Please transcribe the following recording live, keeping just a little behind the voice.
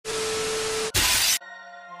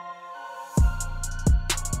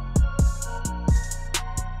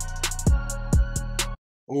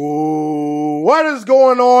Ooh, what is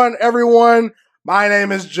going on, everyone? My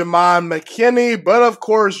name is Jamon McKinney, but of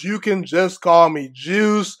course you can just call me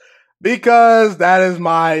Juice because that is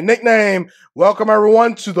my nickname. Welcome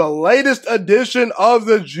everyone to the latest edition of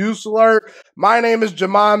the Juice Alert. My name is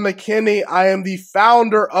Jamon McKinney. I am the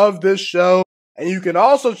founder of this show, and you can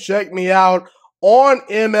also check me out on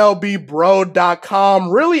MLBBro.com.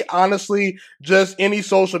 Really, honestly, just any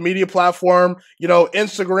social media platform,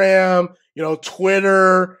 Instagram,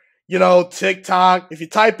 Twitter, TikTok. If you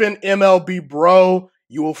type in MLB Bro,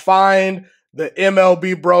 you will find the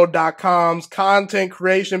MLBBro.com's content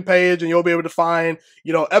creation page, and you'll be able to find,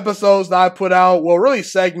 episodes that I put out, well, really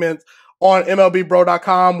segments on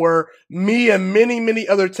MLBBro.com where me and many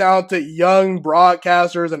other talented young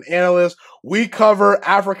broadcasters and analysts, we cover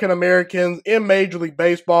African Americans in Major League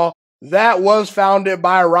Baseball. That was founded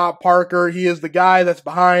by Rob Parker. He is the guy that's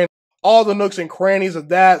behind all the nooks and crannies of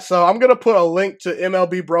that. So I'm going to put a link to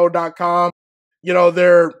MLBBro.com,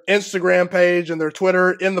 their Instagram page and their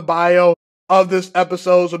Twitter in the bio of this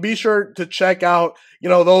episode. So be sure to check out,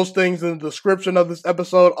 those things in the description of this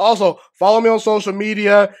episode. Also, follow me on social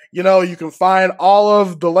media. You can find all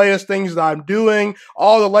of the latest things that I'm doing,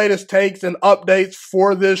 all the latest takes and updates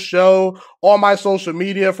for this show on my social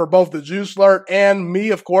media for both the Juice Alert and me,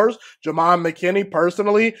 of course, Jamon McKinney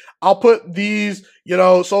personally. I'll put these,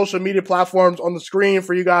 social media platforms on the screen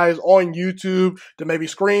for you guys on YouTube to maybe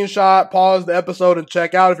screenshot, pause the episode, and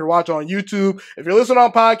check out if you're watching on YouTube. If you're listening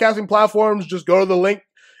on podcasting platforms, just go to the link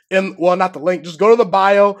just go to the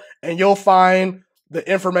bio and you'll find the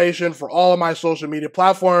information for all of my social media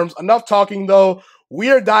platforms. Enough talking though.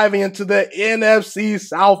 We are diving into the NFC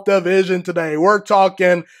South Division today. We're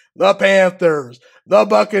talking the Panthers, the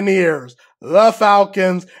Buccaneers, the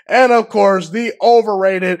Falcons, and of course, the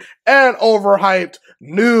overrated and overhyped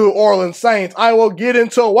New Orleans Saints. I will get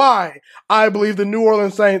into why I believe the New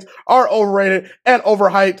Orleans Saints are overrated and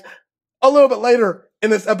overhyped a little bit later in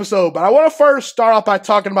this episode. But I want to first start off by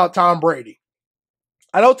talking about Tom Brady.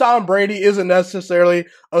 I know Tom Brady isn't necessarily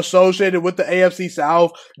associated with the AFC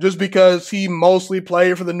South just because he mostly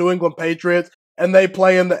played for the New England Patriots and they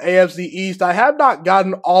play in the AFC East. I have not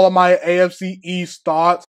gotten all of my AFC East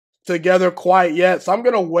thoughts together quite yet, so I'm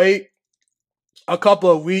going to wait a couple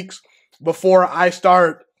of weeks before I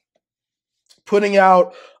start putting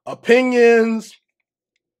out opinions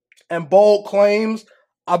and bold claims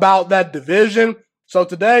about that division. So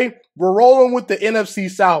today, we're rolling with the NFC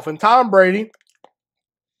South, and Tom Brady,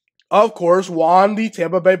 of course, won the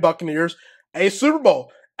Tampa Bay Buccaneers a Super Bowl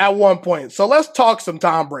at one point. So let's talk some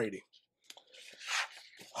Tom Brady.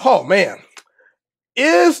 Oh, man.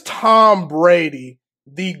 Is Tom Brady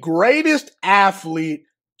the greatest athlete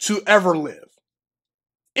to ever live?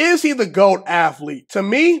 Is he the GOAT athlete? To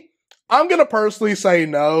me, I'm going to personally say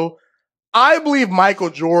no. I believe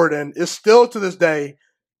Michael Jordan is still to this day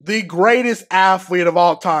the greatest athlete of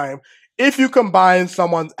all time if you combine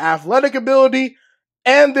someone's athletic ability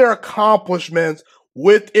and their accomplishments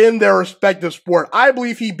within their respective sport. I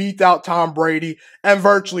believe he beat out Tom Brady and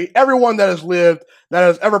virtually everyone that has lived that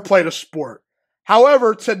has ever played a sport.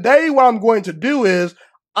 However, today what I'm going to do is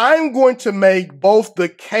I'm going to make both the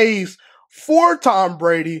case for Tom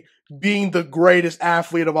Brady being the greatest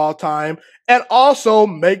athlete of all time and also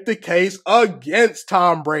make the case against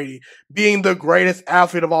Tom Brady being the greatest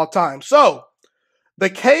athlete of all time. So, the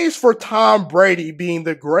case for Tom Brady being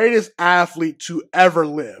the greatest athlete to ever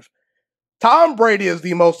live. Tom Brady is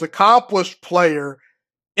the most accomplished player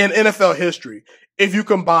in NFL history. If you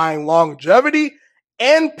combine longevity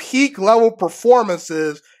and peak level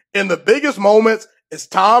performances in the biggest moments, it's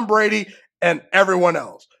Tom Brady and everyone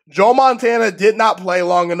else. Joe Montana did not play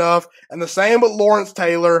long enough, and the same with Lawrence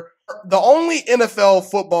Taylor. The only NFL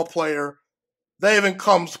football player that even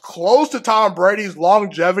comes close to Tom Brady's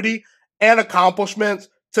longevity and accomplishments,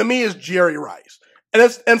 to me, is Jerry Rice.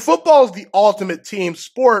 And football is the ultimate team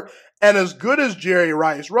sport, and as good as Jerry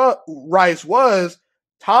Rice was,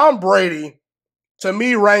 Tom Brady, to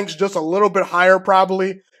me, ranks just a little bit higher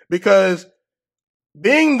probably, because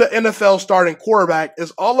being the NFL starting quarterback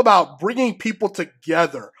is all about bringing people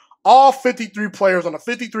together. All 53 players on a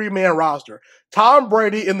 53-man roster. Tom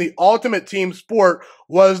Brady in the ultimate team sport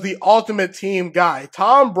was the ultimate team guy.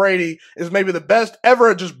 Tom Brady is maybe the best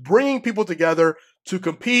ever at just bringing people together to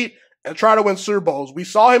compete and try to win Super Bowls. We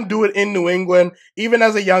saw him do it in New England, even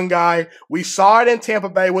as a young guy. We saw it in Tampa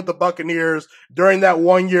Bay with the Buccaneers during that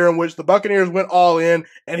 1 year in which the Buccaneers went all in,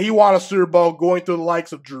 and he won a Super Bowl going through the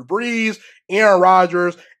likes of Drew Brees, Aaron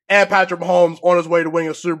Rodgers, and Patrick Mahomes on his way to winning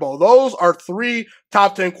a Super Bowl. Those are 3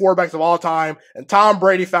 top 10 quarterbacks of all time, and Tom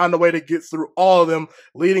Brady found a way to get through all of them,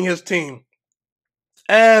 leading his team.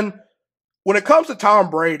 And when it comes to Tom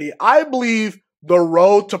Brady, I believe the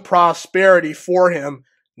road to prosperity for him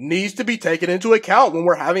needs to be taken into account when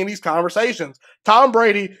we're having these conversations. Tom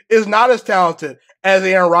Brady is not as talented as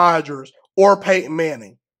Aaron Rodgers or Peyton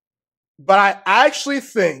Manning. But I actually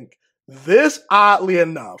think this, oddly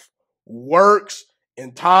enough, works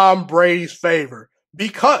in Tom Brady's favor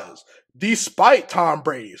because despite Tom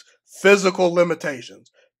Brady's physical limitations,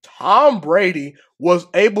 Tom Brady was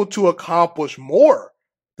able to accomplish more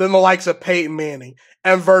than the likes of Peyton Manning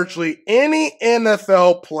and virtually any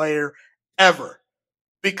NFL player ever.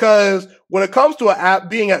 Because when it comes to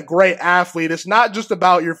being a great athlete, it's not just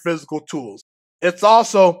about your physical tools. It's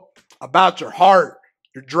also about your heart,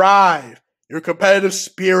 your drive, your competitive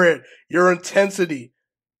spirit, your intensity,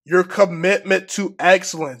 your commitment to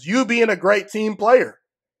excellence, you being a great team player.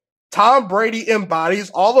 Tom Brady embodies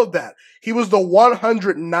all of that. He was the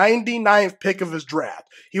 199th pick of his draft.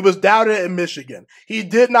 He was doubted at Michigan. He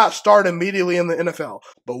did not start immediately in the NFL.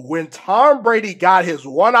 But when Tom Brady got his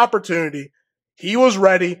one opportunity, he was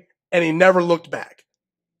ready and he never looked back.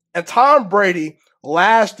 And Tom Brady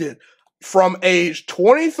lasted from age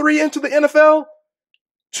 23 into the NFL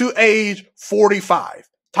to age 45.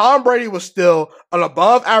 Tom Brady was still an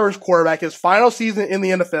above average quarterback his final season in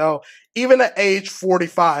the NFL, even at age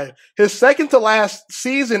 45. His second to last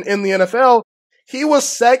season in the NFL, he was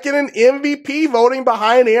second in MVP voting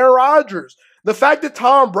behind Aaron Rodgers. The fact that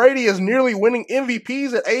Tom Brady is nearly winning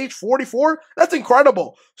MVPs at age 44, that's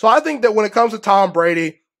incredible. So I think that when it comes to Tom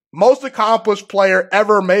Brady, most accomplished player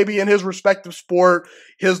ever, maybe in his respective sport,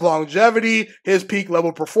 his longevity, his peak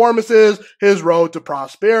level performances, his road to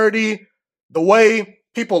prosperity, the way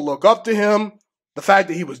people look up to him, the fact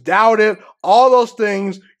that he was doubted, all those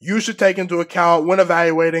things you should take into account when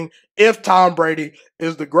evaluating if Tom Brady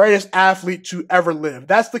is the greatest athlete to ever live.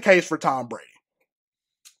 That's the case for Tom Brady.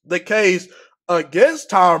 The case against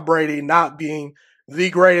Tom Brady not being the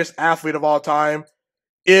greatest athlete of all time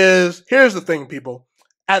is, here's the thing, people.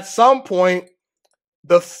 At some point,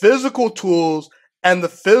 the physical tools and the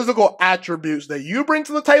physical attributes that you bring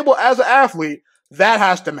to the table as an athlete, that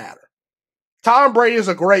has to matter. Tom Brady is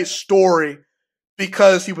a great story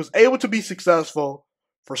because he was able to be successful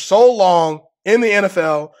for so long in the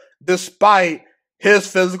NFL despite his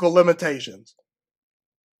physical limitations.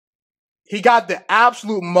 He got the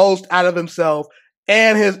absolute most out of himself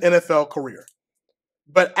and his NFL career.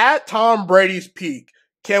 But at Tom Brady's peak,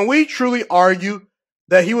 can we truly argue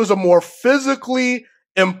that he was a more physically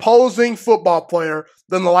imposing football player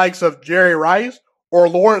than the likes of Jerry Rice or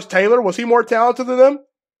Lawrence Taylor? Was he more talented than them?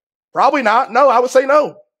 Probably not. No, I would say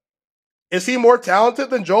no. Is he more talented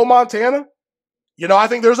than Joe Montana? I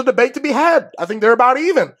think there's a debate to be had. I think they're about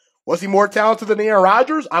even. Was he more talented than Aaron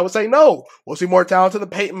Rodgers? I would say no. Was he more talented than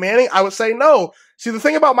Peyton Manning? I would say no. See, the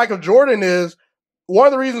thing about Michael Jordan is, one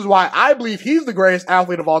of the reasons why I believe he's the greatest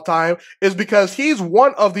athlete of all time is because he's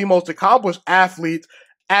one of the most accomplished athletes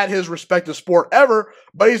at his respective sport ever,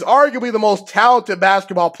 but he's arguably the most talented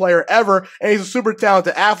basketball player ever, and he's a super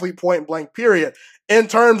talented athlete, point blank, period. In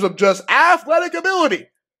terms of just athletic ability,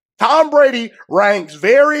 Tom Brady ranks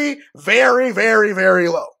very, very, very, very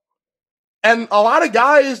low. And a lot of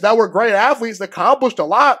guys that were great athletes that accomplished a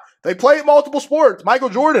lot, they played multiple sports. Michael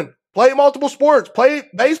Jordan played multiple sports, played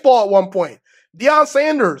baseball at one point. Deion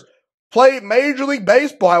Sanders played Major League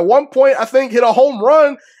Baseball. At one point, I think, hit a home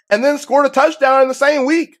run and then scored a touchdown in the same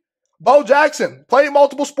week. Bo Jackson played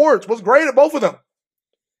multiple sports, was great at both of them.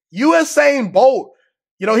 Usain Bolt,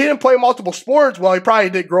 he didn't play multiple sports. Well, he probably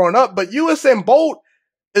did growing up, but Usain Bolt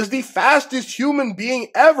is the fastest human being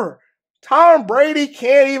ever. Tom Brady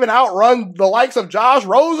can't even outrun the likes of Josh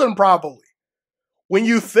Rosen, probably. When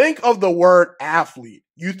you think of the word athlete,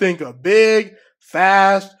 you think of big,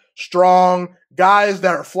 fast, strong guys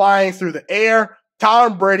that are flying through the air.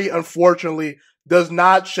 Tom Brady, unfortunately, does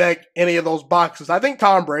not check any of those boxes. I think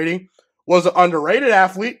Tom Brady was an underrated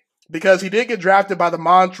athlete because he did get drafted by the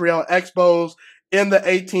Montreal Expos in the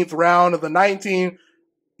 18th round of the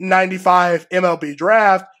 1995 MLB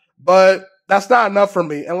draft, but that's not enough for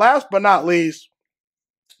me. And last but not least,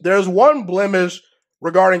 there's one blemish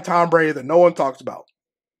regarding Tom Brady that no one talks about.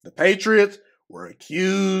 The Patriots were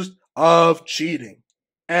accused of cheating.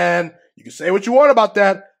 And you can say what you want about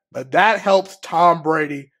that, but that helped Tom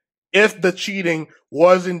Brady if the cheating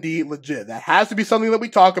was indeed legit. That has to be something that we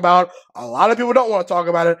talk about. A lot of people don't want to talk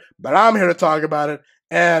about it, but I'm here to talk about it.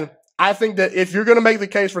 And I think that if you're going to make the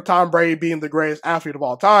case for Tom Brady being the greatest athlete of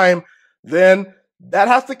all time, then that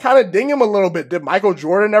has to kind of ding him a little bit. Did Michael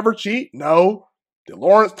Jordan ever cheat? No. Did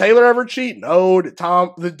Lawrence Taylor ever cheat? No.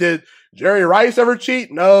 Did Jerry Rice ever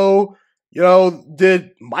cheat? No.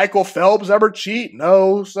 Did Michael Phelps ever cheat?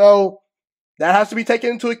 No. So That has to be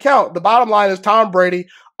taken into account. The bottom line is Tom Brady,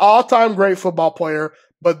 all-time great football player,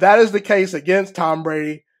 but that is the case against Tom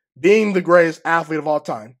Brady being the greatest athlete of all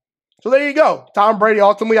time. So there you go. Tom Brady,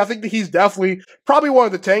 ultimately, I think that he's definitely probably one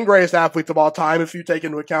of the 10 greatest athletes of all time if you take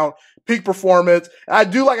into account peak performance. And I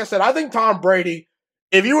do, like I said, I think Tom Brady,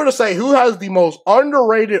 if you were to say who has the most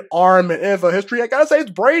underrated arm in NFL history, I got to say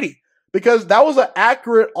it's Brady, because that was an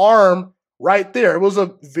accurate arm right there. It was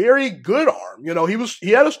a very good arm. You know, he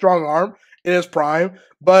had a strong arm in his prime.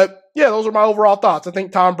 But yeah, those are my overall thoughts. I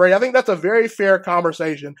think Tom Brady, I think that's a very fair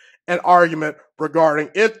conversation and argument regarding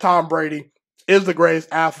if Tom Brady is the greatest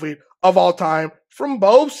athlete of all time from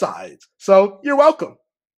both sides. So you're welcome.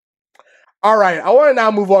 All right, I want to now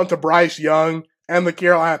move on to Bryce Young and the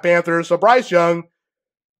Carolina Panthers. So Bryce Young,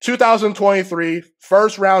 2023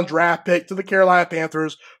 first round draft pick to the Carolina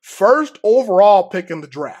Panthers, first overall pick in the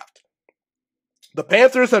draft. The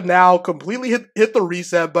Panthers have now completely hit the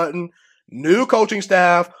reset button, new coaching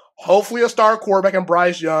staff, hopefully a star quarterback in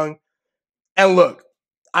Bryce Young. And look,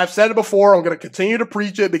 I've said it before, I'm going to continue to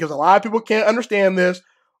preach it because a lot of people can't understand this.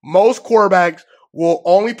 Most quarterbacks will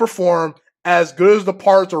only perform as good as the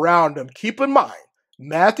parts around them. Keep in mind,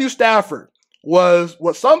 Matthew Stafford was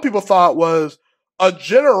what some people thought was a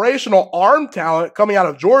generational arm talent coming out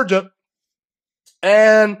of Georgia,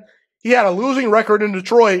 and he had a losing record in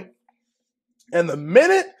Detroit. And the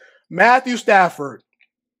minute Matthew Stafford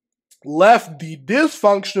left the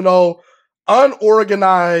dysfunctional,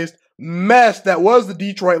 unorganized mess that was the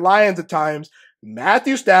Detroit Lions at times,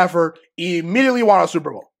 Matthew Stafford immediately won a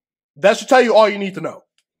Super Bowl. That should tell you all you need to know.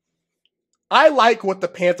 I like what the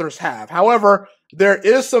Panthers have. However, there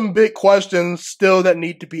is some big questions still that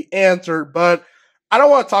need to be answered, but I don't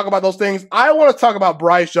want to talk about those things. I want to talk about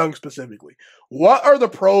Bryce Young specifically. What are the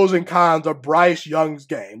pros and cons of Bryce Young's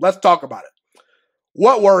game? Let's talk about it.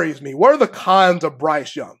 What worries me? What are the cons of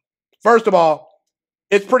Bryce Young? First of all,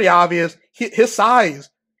 it's pretty obvious. His size.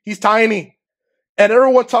 He's tiny. And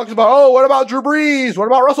everyone talks about, oh, what about Drew Brees? What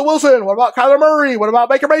about Russell Wilson? What about Kyler Murray? What about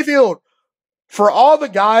Baker Mayfield? For all the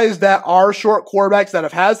guys that are short quarterbacks that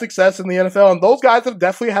have had success in the NFL, and those guys have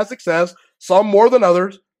definitely had success, some more than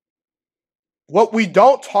others, what we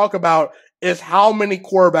don't talk about is how many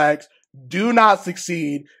quarterbacks do not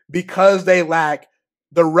succeed because they lack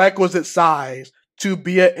the requisite size to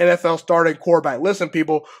be an NFL starting quarterback. Listen,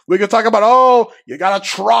 people, we can talk about, oh, you got to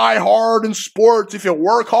try hard in sports. If you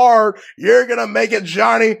work hard, you're going to make it,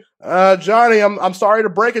 Johnny. Johnny, I'm sorry to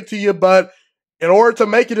break it to you, but in order to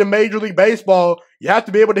make it in Major League Baseball, you have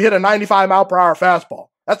to be able to hit a 95-mile-per-hour fastball.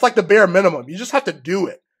 That's like the bare minimum. You just have to do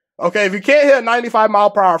it. Okay, if you can't hit a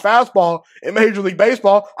 95-mile-per-hour fastball in Major League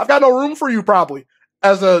Baseball, I've got no room for you probably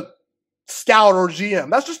as a scout or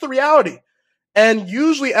GM. That's just the reality. And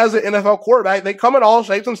usually as an NFL quarterback, they come in all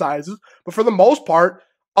shapes and sizes, but for the most part,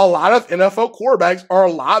 a lot of NFL quarterbacks are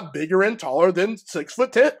a lot bigger and taller than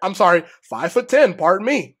 5'10", pardon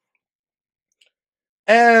me.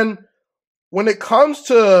 And when it comes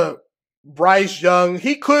to Bryce Young,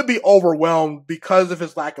 he could be overwhelmed because of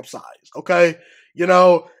his lack of size, okay? You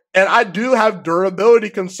know, and I do have durability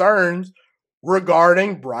concerns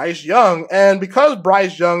regarding Bryce Young. And because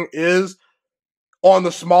Bryce Young is on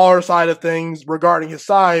the smaller side of things regarding his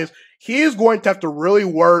size, he is going to have to really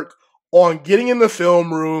work on getting in the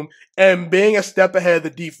film room and being a step ahead of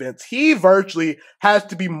the defense. He virtually has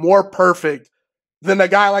to be more perfect than a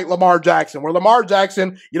guy like Lamar Jackson, where Lamar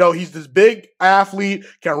Jackson, you know, he's this big athlete,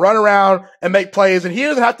 can run around and make plays, and he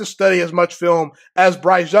doesn't have to study as much film as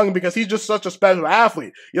Bryce Young because he's just such a special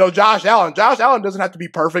athlete. You know, Josh Allen doesn't have to be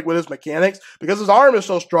perfect with his mechanics because his arm is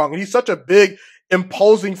so strong, and he's such a big,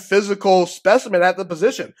 imposing physical specimen at the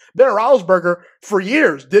position. Ben Roethlisberger, for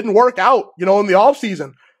years, didn't work out, you know, in the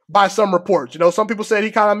offseason by some reports. You know, some people said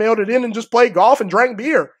he kind of mailed it in and just played golf and drank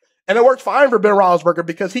beer. And it worked fine for Ben Roethlisberger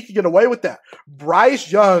because he could get away with that. Bryce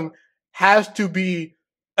Young has to be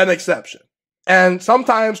an exception. And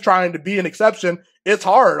sometimes trying to be an exception, it's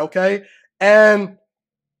hard, okay? And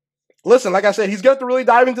listen, like I said, he's going to have to really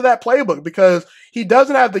dive into that playbook because he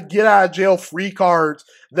doesn't have the get-out-of-jail-free cards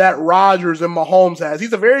that Rodgers and Mahomes has.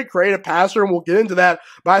 He's a very creative passer, and we'll get into that.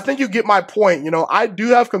 But I think you get my point. You know, I do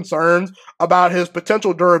have concerns about his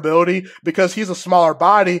potential durability because he's a smaller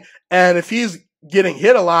body, and if he's getting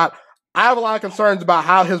hit a lot, I have a lot of concerns about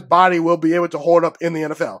how his body will be able to hold up in the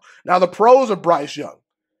NFL. Now, the pros of Bryce Young.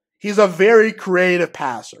 He's a very creative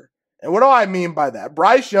passer. And what do I mean by that?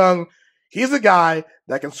 Bryce Young, he's a guy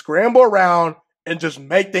that can scramble around and just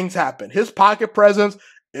make things happen. His pocket presence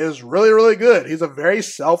is really, really good. He's a very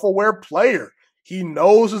self-aware player. He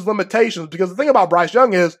knows his limitations because the thing about Bryce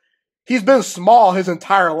Young is He's been small his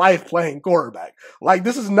entire life playing quarterback. Like,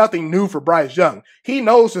 this is nothing new for Bryce Young. He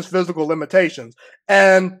knows his physical limitations.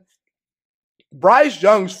 And Bryce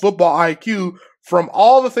Young's football IQ, from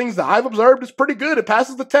all the things that I've observed, is pretty good. It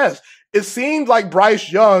passes the test. It seems like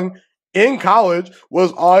Bryce Young in college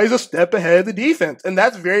was always a step ahead of the defense. And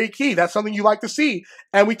that's very key. That's something you like to see.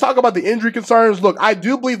 And we talk about the injury concerns. Look, I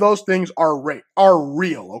do believe those things are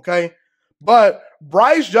real, okay? But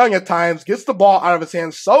Bryce Young at times gets the ball out of his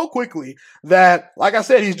hands so quickly that, like I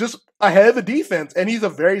said, he's just ahead of the defense, and he's a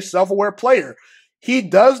very self-aware player. He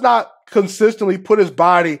does not consistently put his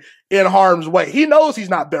body in harm's way. He knows he's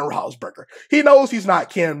not Ben Roethlisberger. He knows he's not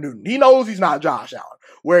Cam Newton. He knows he's not Josh Allen,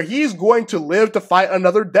 where he's going to live to fight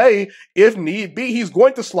another day if need be. He's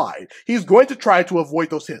going to slide. He's going to try to avoid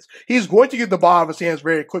those hits. He's going to get the ball out of his hands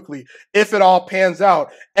very quickly if it all pans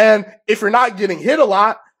out. And if you're not getting hit a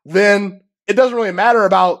lot, then it doesn't really matter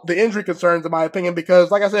about the injury concerns, in my opinion,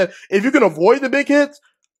 because, like I said, if you can avoid the big hits,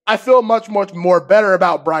 I feel much more better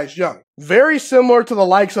about Bryce Young. Very similar to the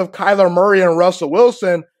likes of Kyler Murray and Russell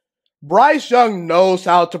Wilson, Bryce Young knows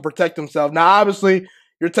how to protect himself. Now, obviously,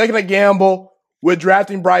 you're taking a gamble with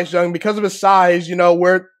drafting Bryce Young because of his size,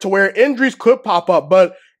 where injuries could pop up.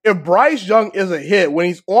 But if Bryce Young is a hit when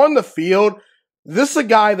he's on the field, this is a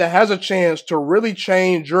guy that has a chance to really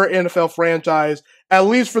change your NFL franchise, at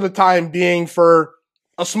least for the time being, for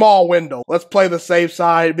a small window. Let's play the safe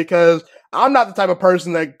side, because I'm not the type of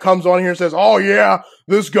person that comes on here and says, oh yeah,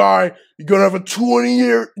 this guy, you're going to have a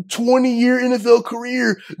 20-year NFL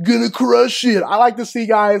career, going to crush it. I like to see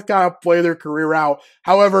guys kind of play their career out.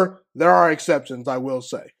 However, there are exceptions, I will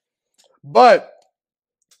say. But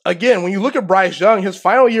again, when you look at Bryce Young, his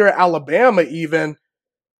final year at Alabama even,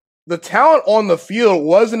 the talent on the field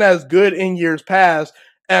wasn't as good in years past,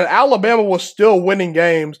 and Alabama was still winning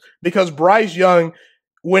games because Bryce Young,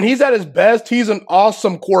 when he's at his best, he's an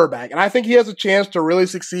awesome quarterback. And I think he has a chance to really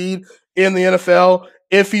succeed in the NFL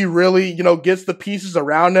if he really, gets the pieces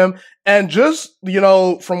around him. And just,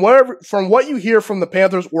 from what you hear from the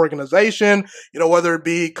Panthers organization, whether it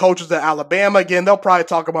be coaches at Alabama, again, they'll probably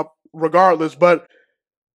talk about regardless, but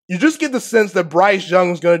you just get the sense that Bryce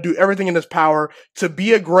Young is going to do everything in his power to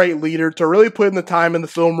be a great leader, to really put in the time in the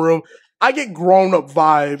film room. I get grown-up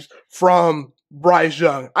vibes from Bryce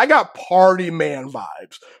Young. I got party man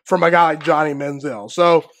vibes from a guy like Johnny Manziel.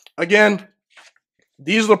 So, again,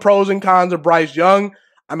 these are the pros and cons of Bryce Young.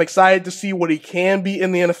 I'm excited to see what he can be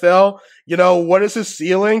in the NFL. What is his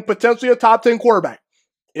ceiling? Potentially a top 10 quarterback.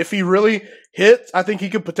 If he really hits, I think he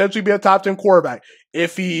could potentially be a top 10 quarterback.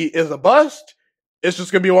 If he is a bust, it's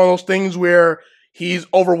just going to be one of those things where he's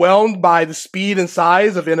overwhelmed by the speed and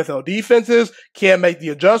size of NFL defenses, can't make the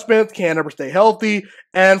adjustments, can't ever stay healthy,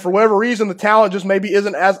 and for whatever reason, the talent just maybe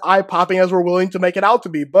isn't as eye-popping as we're willing to make it out to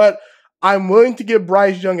be. But I'm willing to give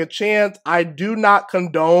Bryce Young a chance. I do not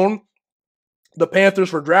condone the Panthers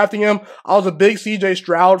for drafting him. I was a big CJ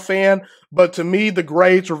Stroud fan, but to me, the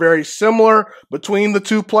grades were very similar between the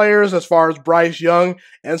two players as far as Bryce Young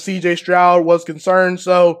and CJ Stroud was concerned.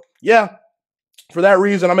 So, yeah, for that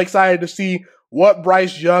reason, I'm excited to see what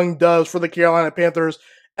Bryce Young does for the Carolina Panthers.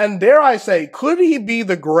 And dare I say, could he be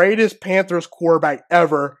the greatest Panthers quarterback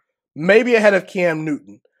ever, maybe ahead of Cam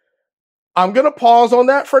Newton? I'm going to pause on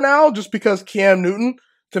that for now, just because Cam Newton,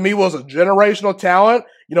 to me, was a generational talent,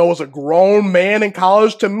 was a grown man in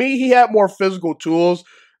college. To me, he had more physical tools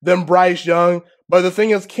than Bryce Young. But the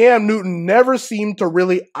thing is, Cam Newton never seemed to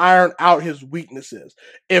really iron out his weaknesses.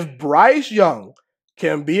 If Bryce Young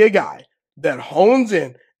can be a guy that hones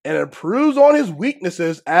in and improves on his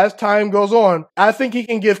weaknesses as time goes on, I think he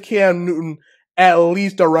can give Cam Newton at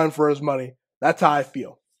least a run for his money. That's how I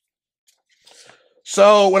feel.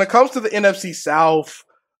 So when it comes to the NFC South,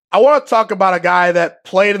 I want to talk about a guy that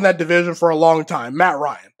played in that division for a long time, Matt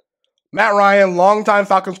Ryan. Matt Ryan, longtime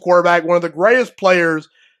Falcons quarterback, one of the greatest players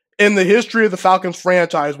in the history of the Falcons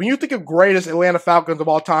franchise. When you think of greatest Atlanta Falcons of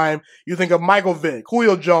all time, you think of Michael Vick,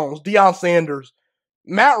 Julio Jones, Deion Sanders.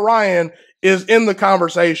 Matt Ryan is in the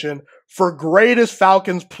conversation for greatest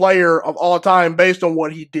Falcons player of all time based on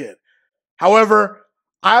what he did. However,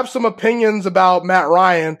 I have some opinions about Matt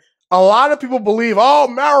Ryan. A lot of people believe, oh,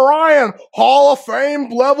 Matt Ryan, Hall of Fame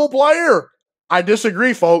level player. I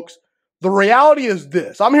disagree, folks. The reality is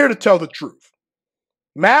this. I'm here to tell the truth.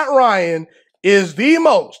 Matt Ryan is the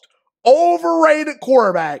most overrated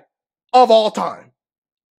quarterback of all time,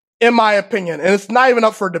 in my opinion, and it's not even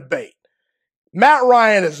up for debate. Matt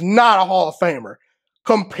Ryan is not a Hall of Famer.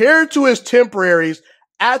 Compared to his temporaries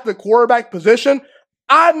at the quarterback position,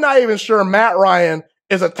 I'm not even sure Matt Ryan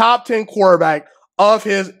is a top 10 quarterback of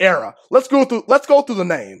his era. Let's go through the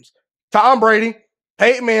names. Tom Brady,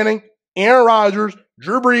 Peyton Manning, Aaron Rodgers,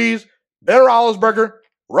 Drew Brees, Ben Roethlisberger,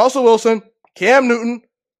 Russell Wilson, Cam Newton,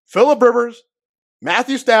 Phillip Rivers,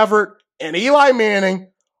 Matthew Stafford, and Eli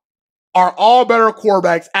Manning are all better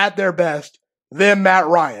quarterbacks at their best than Matt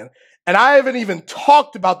Ryan. And I haven't even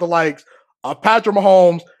talked about the likes of Patrick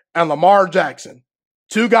Mahomes and Lamar Jackson.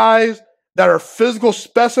 Two guys that are physical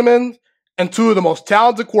specimens and two of the most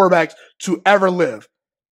talented quarterbacks to ever live.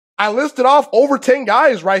 I listed off over 10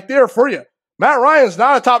 guys right there for you. Matt Ryan's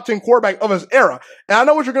not a top 10 quarterback of his era. And I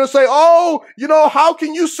know what you're going to say. Oh, how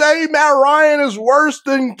can you say Matt Ryan is worse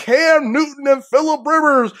than Cam Newton and Phillip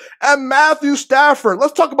Rivers and Matthew Stafford?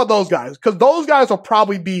 Let's talk about those guys, because those guys will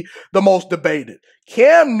probably be the most debated.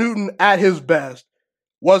 Cam Newton at his best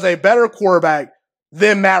was a better quarterback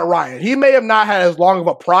than Matt Ryan. He may have not had as long of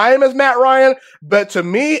a prime as Matt Ryan, but to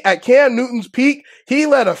me, at Cam Newton's peak, he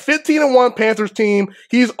led a 15-1 Panthers team.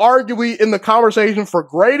 He's arguably in the conversation for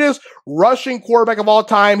greatest rushing quarterback of all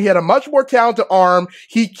time. He had a much more talented arm.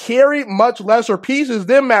 He carried much lesser pieces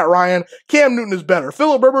than Matt Ryan. Cam Newton is better.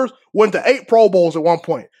 Phillip Rivers went to 8 Pro Bowls at one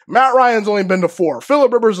point. Matt Ryan's only been to 4.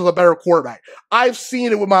 Phillip Rivers is a better quarterback. I've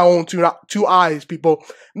seen it with my own two eyes, people.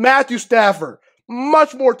 Matthew Stafford,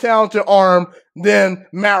 much more talented arm than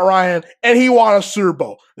Matt Ryan, and he won a Super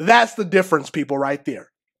Bowl. That's the difference, people, right there.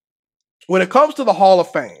 When it comes to the Hall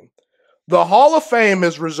of Fame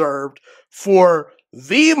is reserved for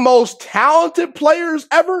the most talented players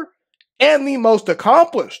ever and the most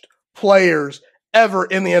accomplished players ever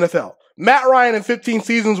in the NFL. Matt Ryan in 15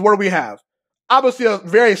 seasons, what do we have? Obviously a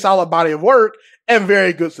very solid body of work and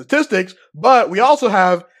very good statistics, but we also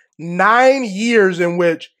have 9 years in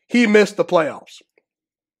which he missed the playoffs.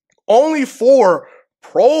 Only 4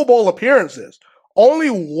 Pro Bowl appearances. Only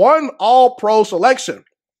 1 All-Pro selection.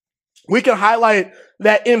 We can highlight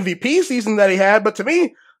that MVP season that he had, but to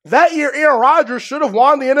me, that year Aaron Rodgers should have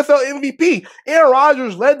won the NFL MVP. Aaron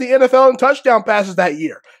Rodgers led the NFL in touchdown passes that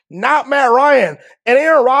year, not Matt Ryan. And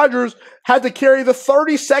Aaron Rodgers had to carry the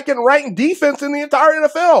 32nd ranked defense in the entire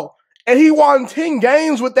NFL. And he won 10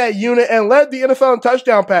 games with that unit and led the NFL in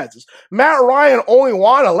touchdown passes. Matt Ryan only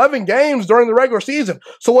won 11 games during the regular season.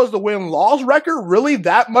 So was the win-loss record really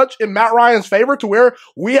that much in Matt Ryan's favor to where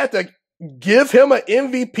we had to give him an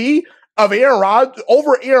MVP of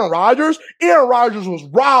over Aaron Rodgers? Aaron Rodgers was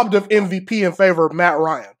robbed of MVP in favor of Matt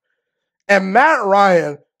Ryan. And Matt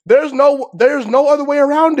Ryan, there's no other way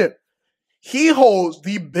around it. He holds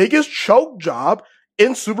the biggest choke job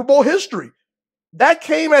in Super Bowl history. That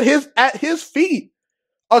came at his feet.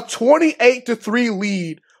 A 28-3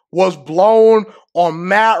 lead was blown on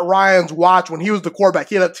Matt Ryan's watch when he was the quarterback.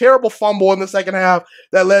 He had a terrible fumble in the second half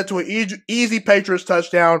that led to an easy Patriots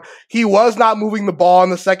touchdown. He was not moving the ball in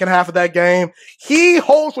the second half of that game. He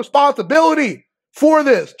holds responsibility for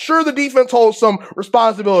this. Sure, the defense holds some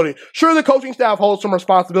responsibility. Sure, the coaching staff holds some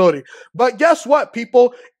responsibility. But guess what,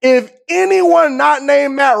 people? If anyone not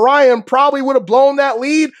named Matt Ryan probably would have blown that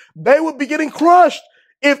lead, they would be getting crushed.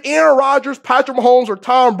 If Aaron Rodgers, Patrick Mahomes, or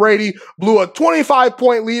Tom Brady blew a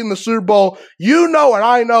 25-point lead in the Super Bowl, you know and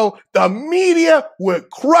I know the media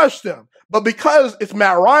would crush them. But because it's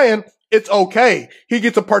Matt Ryan, it's okay. He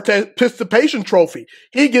gets a participation trophy.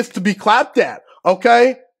 He gets to be clapped at,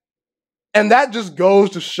 okay? And that just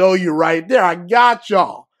goes to show you right there. I got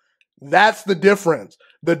y'all. That's the difference.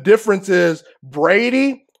 The difference is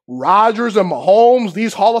Brady, Rodgers, and Mahomes,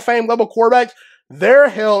 these Hall of Fame level quarterbacks, they're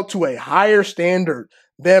held to a higher standard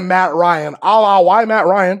than Matt Ryan. A la why Matt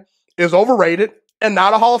Ryan is overrated and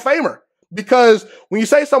not a Hall of Famer. Because when you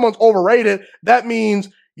say someone's overrated, that means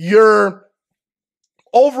you're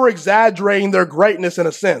over-exaggerating their greatness in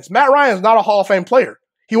a sense. Matt Ryan is not a Hall of Fame player.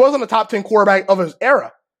 He wasn't a top 10 quarterback of his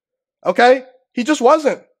era. Okay? He just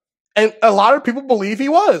wasn't. And a lot of people believe he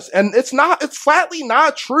was. And it's flatly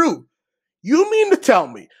not true. You mean to tell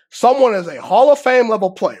me someone is a Hall of Fame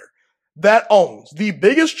level player that owns the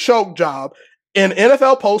biggest choke job in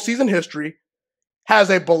NFL postseason history, has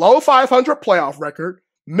a below 500 playoff record,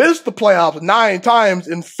 missed the playoffs 9 times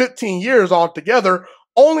in 15 years altogether,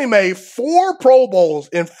 only made 4 Pro Bowls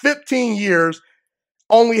in 15 years,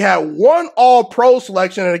 only had 1 All-Pro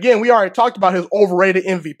selection. And again, we already talked about his overrated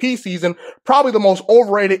MVP season, probably the most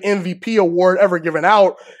overrated MVP award ever given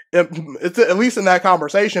out. It's at least in that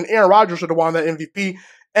conversation. Aaron Rodgers should have won that MVP,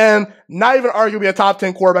 and not even arguably a top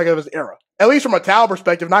 10 quarterback of his era. At least from a talent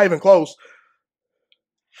perspective, not even close.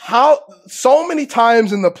 So many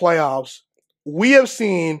times in the playoffs, we have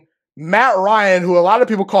seen Matt Ryan, who a lot of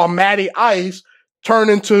people call Matty Ice, turn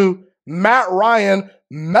into Matt Ryan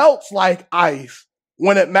melts like ice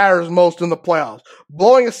when it matters most in the playoffs.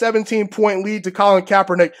 Blowing a 17-point lead to Colin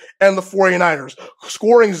Kaepernick and the 49ers.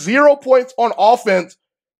 Scoring 0 points on offense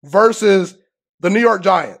versus the New York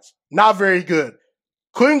Giants. Not very good.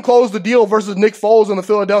 Couldn't close the deal versus Nick Foles and the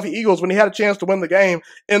Philadelphia Eagles when he had a chance to win the game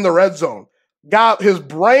in the red zone. Got his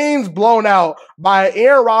brains blown out by an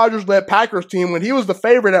Aaron Rodgers-led Packers team when he was the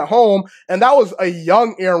favorite at home, and that was a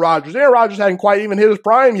young Aaron Rodgers. Aaron Rodgers hadn't quite even hit his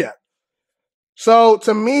prime yet. So,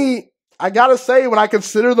 to me, I gotta say, when I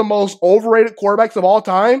consider the most overrated quarterbacks of all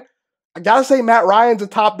time, I gotta say Matt Ryan's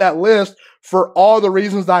atop that list for all the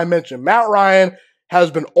reasons that I mentioned. Matt Ryan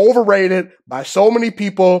has been overrated by so many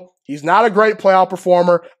people. He's not a great playoff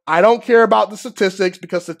performer. I don't care about the statistics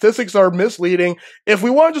because statistics are misleading. If we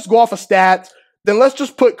want to just go off of stats, then let's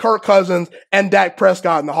just put Kirk Cousins and Dak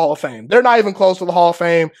Prescott in the Hall of Fame. They're not even close to the Hall of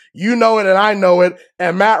Fame. You know it and I know it.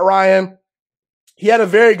 And Matt Ryan, he had a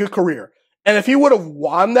very good career. And if he would have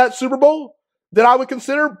won that Super Bowl, then I would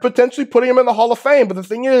consider potentially putting him in the Hall of Fame. But the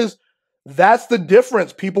thing is, that's the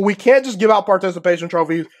difference, people. We can't just give out participation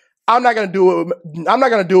trophies. I'm not going to do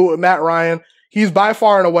it with Matt Ryan. He's by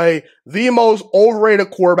far and away the most overrated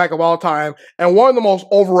quarterback of all time and one of the most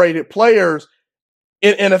overrated players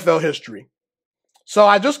in NFL history. So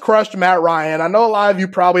I just crushed Matt Ryan. I know a lot of you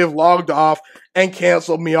probably have logged off and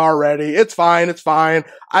canceled me already. It's fine. It's fine.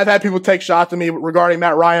 I've had people take shots at me regarding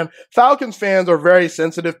Matt Ryan. Falcons fans are very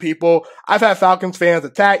sensitive people. I've had Falcons fans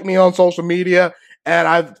attack me on social media, and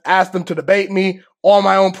I've asked them to debate me on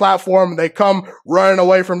my own platform. They come running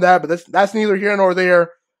away from that, but that's neither here nor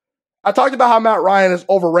there. I talked about how Matt Ryan is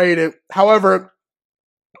overrated. However,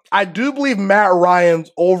 I do believe Matt Ryan's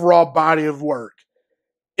overall body of work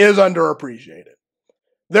is underappreciated.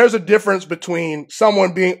 There's a difference between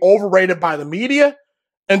someone being overrated by the media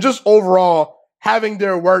and just overall having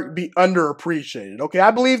their work be underappreciated. Okay, I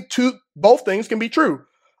believe both things can be true.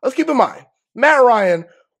 Let's keep in mind, Matt Ryan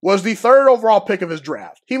was the 3rd overall pick of his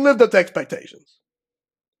draft. He lived up to expectations.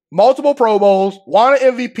 Multiple Pro Bowls, won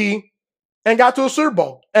an MVP, and got to a Super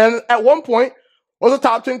Bowl. And at one point was a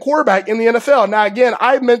top 10 quarterback in the NFL. Now, again,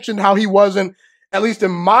 I mentioned how he wasn't, at least in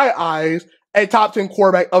my eyes, a top 10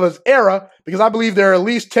 quarterback of his era, because I believe there are at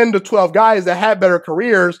least 10 to 12 guys that had better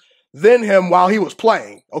careers than him while he was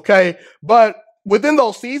playing, okay? But within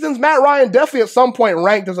those seasons, Matt Ryan definitely at some point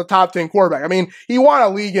ranked as a top 10 quarterback. I mean, he won a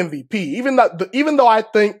league MVP. Even though I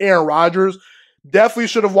think Aaron Rodgers definitely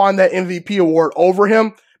should have won that MVP award over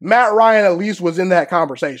him, Matt Ryan at least was in that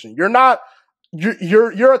conversation. You're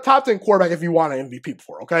a top 10 quarterback if you won an MVP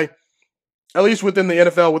before, okay? At least within the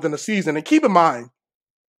NFL, within the season. And keep in mind,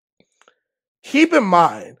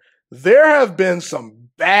 there have been some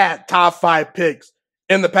bad top 5 picks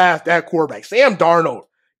in the past at quarterback. Sam Darnold,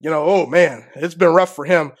 oh man, it's been rough for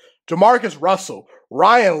him. Jamarcus Russell,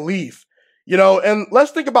 Ryan Leaf, and let's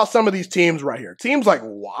think about some of these teams right here. Teams like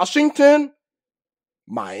Washington,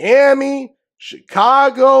 Miami,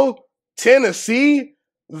 Chicago, Tennessee,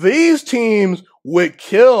 these teams would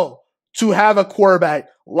kill to have a quarterback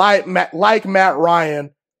like Matt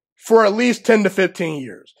Ryan for at least 10 to 15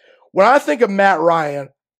 years. When I think of Matt Ryan,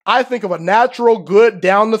 I think of a natural, good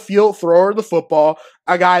down-the-field thrower of the football,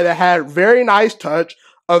 a guy that had very nice touch,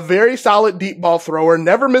 a very solid deep ball thrower,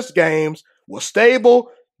 never missed games, was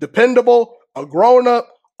stable, dependable, a grown-up,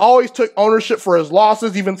 always took ownership for his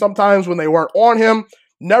losses, even sometimes when they weren't on him,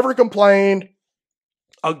 never complained,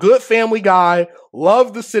 a good family guy,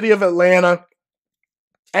 loved the city of Atlanta,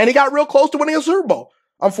 and he got real close to winning a Super Bowl.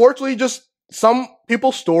 Unfortunately, just some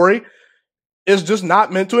people's story is just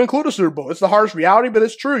not meant to include a Super Bowl. It's the harsh reality, but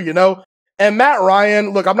it's true, And Matt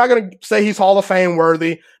Ryan, look, I'm not going to say he's Hall of Fame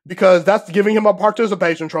worthy because that's giving him a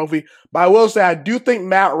participation trophy. But I will say I do think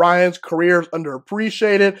Matt Ryan's career is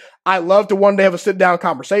underappreciated. I'd love to one day have a sit-down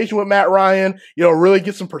conversation with Matt Ryan, really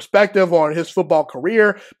get some perspective on his football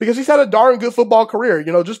career because he's had a darn good football career.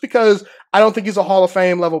 Just because I don't think he's a Hall of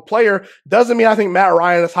Fame level player doesn't mean I think Matt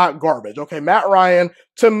Ryan is hot garbage. Okay, Matt Ryan,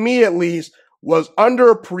 to me at least, was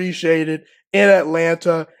underappreciated in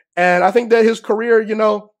Atlanta. And I think that his career,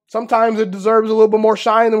 sometimes it deserves a little bit more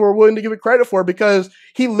shine than we're willing to give it credit for because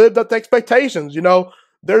he lived up to expectations.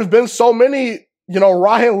 There's been so many,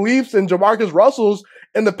 Ryan Leafs and Jamarcus Russells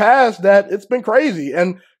in the past that it's been crazy.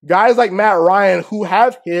 And guys like Matt Ryan who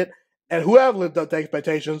have hit and who have lived up to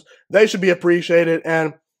expectations, they should be appreciated.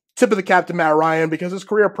 And tip of the cap to Matt Ryan because his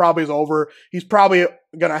career probably is over. He's probably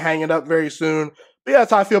going to hang it up very soon. But yeah,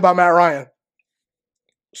 that's how I feel about Matt Ryan.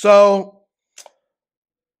 So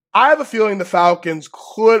I have a feeling the Falcons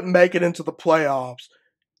could make it into the playoffs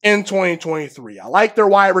in 2023. I like their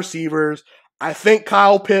wide receivers. I think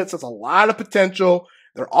Kyle Pitts has a lot of potential.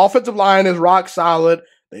 Their offensive line is rock solid.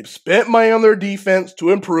 They've spent money on their defense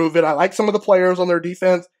to improve it. I like some of the players on their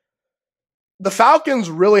defense. The Falcons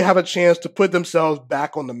really have a chance to put themselves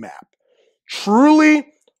back on the map. Truly,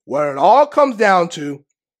 what it all comes down to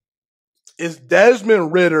is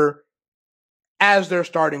Desmond Ridder as their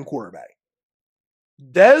starting quarterback.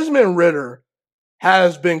 Desmond Ridder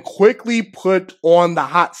has been quickly put on the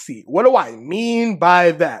hot seat. What do I mean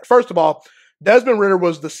by that? First of all, Desmond Ridder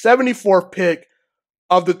was the 74th pick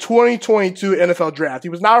of the 2022 NFL draft. He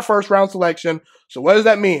was not a first-round selection. So what does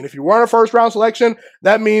that mean? If you weren't a first-round selection,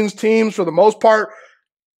 that means teams, for the most part,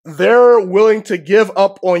 they're willing to give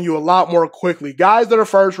up on you a lot more quickly. Guys that are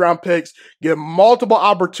first-round picks get multiple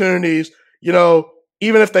opportunities,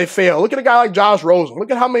 even if they fail. Look at a guy like Josh Rosen.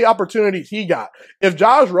 Look at how many opportunities he got. If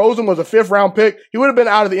Josh Rosen was a fifth-round pick, he would have been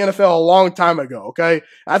out of the NFL a long time ago, okay?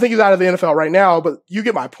 I think he's out of the NFL right now, but you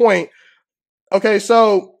get my point. Okay,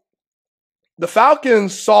 so the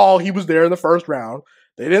Falcons saw he was there in the first round.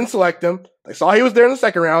 They didn't select him. They saw he was there in the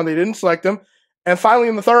second round. They didn't select him. And finally,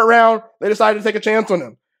 in the third round, they decided to take a chance on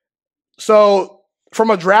him. So from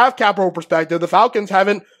a draft capital perspective, the Falcons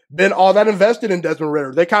haven't been all that invested in Desmond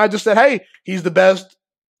Ridder. They kind of just said, hey, he's the best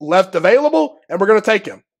left available, and we're going to take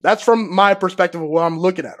him. That's from my perspective of what I'm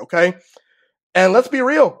looking at, okay? And let's be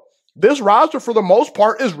real. This roster, for the most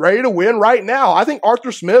part, is ready to win right now. I think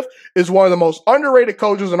Arthur Smith is one of the most underrated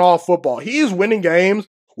coaches in all of football. He's winning games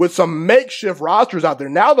with some makeshift rosters out there.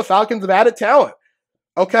 Now the Falcons have added talent,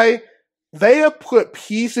 okay? They have put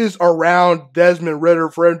pieces around Desmond Ridder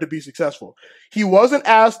for him to be successful. He wasn't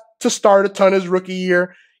asked to start a ton his rookie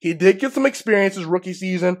year. He did get some experience his rookie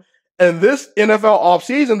season. And this NFL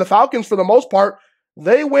offseason, the Falcons, for the most part,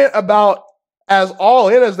 they went about as all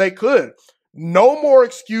in as they could. No more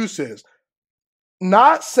excuses.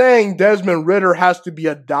 Not saying Desmond Ridder has to be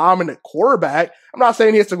a dominant quarterback. I'm not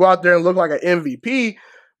saying he has to go out there and look like an MVP.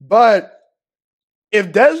 But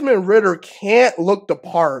if Desmond Ridder can't look the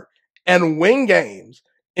part and win games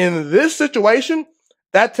in this situation,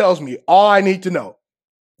 that tells me all I need to know.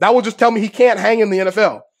 That will just tell me he can't hang in the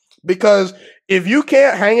NFL. Because if you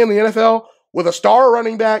can't hang in the NFL with a star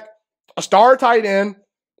running back, a star tight end,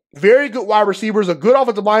 very good wide receivers, a good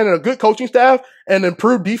offensive line, and a good coaching staff, and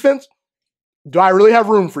improved defense, do I really have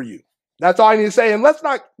room for you? That's all I need to say. And let's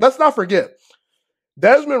not forget,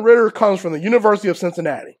 Desmond Ridder comes from the University of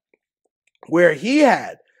Cincinnati, where he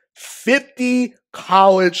had 50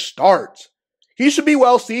 college starts. He should be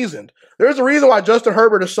well seasoned. There's a reason why Justin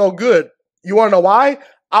Herbert is so good. You want to know why?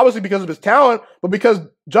 Obviously because of his talent, but because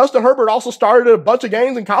Justin Herbert also started a bunch of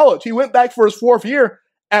games in college. He went back for his fourth year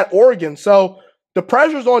at Oregon. So the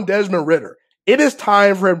pressure's on Desmond Ridder. It is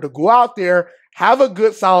time for him to go out there, have a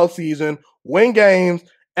good solid season, win games,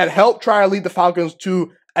 and help try to lead the Falcons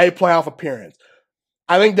to a playoff appearance.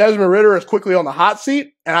 I think Desmond Ridder is quickly on the hot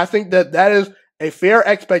seat, and I think that is a fair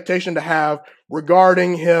expectation to have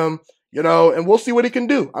regarding him, and we'll see what he can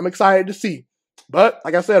do. I'm excited to see. But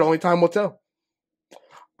like I said, only time will tell.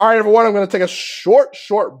 All right, everyone, I'm going to take a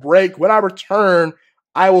short break. When I return,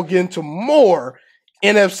 I will get into more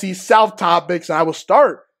NFC South topics, and I will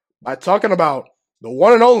start by talking about the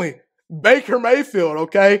one and only Baker Mayfield,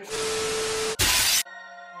 okay?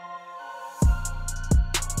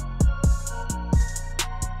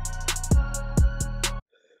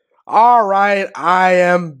 All right, I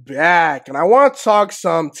am back, and I want to talk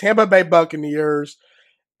some Tampa Bay Buccaneers,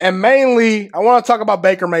 and mainly, I want to talk about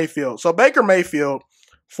Baker Mayfield. So Baker Mayfield,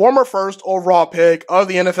 former first overall pick of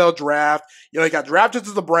the NFL draft. He got drafted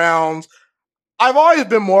to the Browns. I've always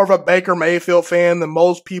been more of a Baker Mayfield fan than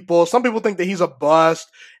most people. Some people think that he's a bust,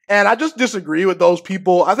 and I just disagree with those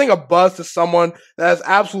people. I think a bust is someone that has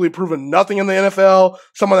absolutely proven nothing in the NFL,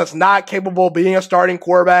 someone that's not capable of being a starting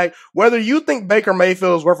quarterback. Whether you think Baker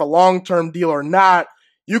Mayfield is worth a long-term deal or not,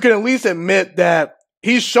 you can at least admit that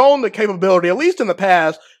he's shown the capability, at least in the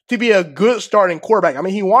past, to be a good starting quarterback. I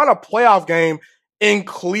mean, he won a playoff game in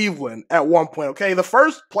Cleveland at one point, okay? The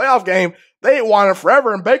first playoff game, they ain't won it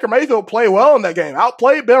forever, and Baker Mayfield played well in that game.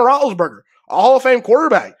 Outplayed Ben Roethlisberger, a Hall of Fame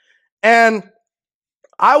quarterback. And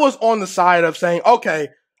I was on the side of saying, okay,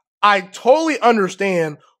 I totally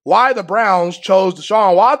understand why the Browns chose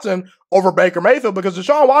Deshaun Watson over Baker Mayfield, because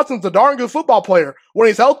Deshaun Watson's a darn good football player when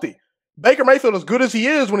he's healthy. Baker Mayfield, as good as he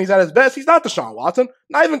is when he's at his best, he's not Deshaun Watson.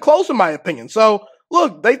 Not even close, in my opinion. So,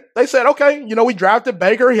 look, they said, okay, we drafted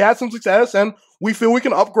Baker. He had some success, and we feel we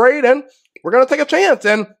can upgrade, and we're going to take a chance.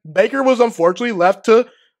 And Baker was unfortunately left to,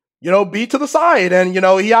 be to the side. And,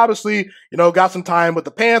 he obviously, got some time with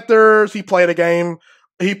the Panthers. He played a game.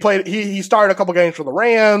 He started a couple games for the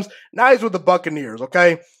Rams. Now he's with the Buccaneers,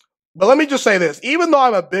 okay? But let me just say this. Even though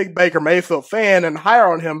I'm a big Baker Mayfield fan and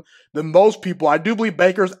higher on him than most people, I do believe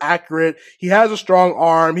Baker's accurate. He has a strong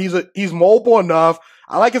arm. He's mobile enough.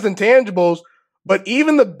 I like his intangibles. But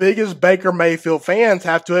even the biggest Baker Mayfield fans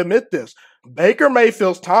have to admit this. Baker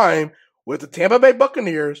Mayfield's time with the Tampa Bay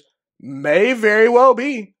Buccaneers may very well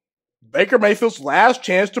be Baker Mayfield's last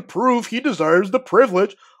chance to prove he deserves the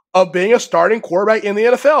privilege of being a starting quarterback in the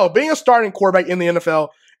NFL. Being a starting quarterback in the NFL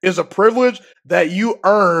is a privilege that you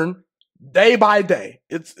earn day by day.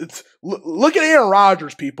 Look at Aaron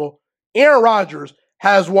Rodgers, people. Aaron Rodgers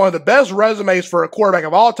has one of the best resumes for a quarterback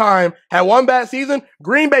of all time. Had one bad season,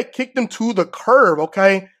 Green Bay kicked him to the curb,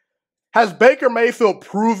 okay? Has Baker Mayfield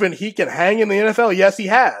proven he can hang in the NFL? Yes, he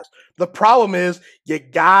has. The problem is you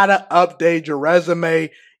gotta update your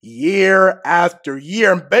resume year after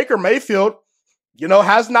year. And Baker Mayfield,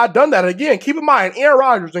 has not done that. And again, keep in mind, Aaron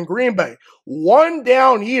Rodgers in Green Bay, one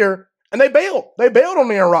down year, and they bailed. They bailed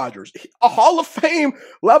on Aaron Rodgers, a Hall of Fame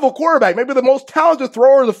level quarterback, maybe the most talented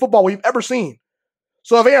thrower of the football we've ever seen.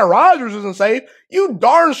 So if Aaron Rodgers isn't safe, you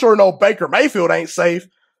darn sure know Baker Mayfield ain't safe.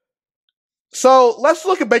 So let's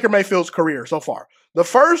look at Baker Mayfield's career so far. The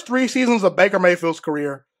first 3 seasons of Baker Mayfield's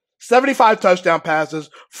career, 75 touchdown passes,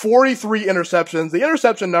 43 interceptions. The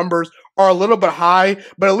interception numbers are a little bit high,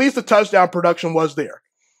 but at least the touchdown production was there.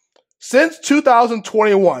 Since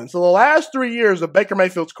 2021, so the last 3 years of Baker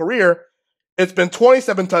Mayfield's career, it's been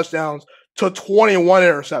 27 touchdowns to 21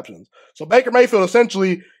 interceptions. So Baker Mayfield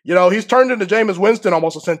essentially, he's turned into Jameis Winston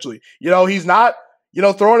almost essentially. He's not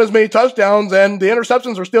throwing as many touchdowns, and the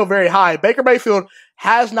interceptions are still very high. Baker Mayfield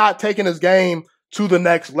has not taken his game to the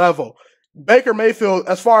next level. Baker Mayfield,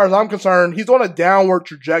 as far as I'm concerned, he's on a downward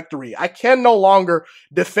trajectory. I can no longer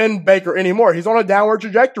defend Baker anymore. He's on a downward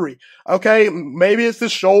trajectory. Okay, maybe it's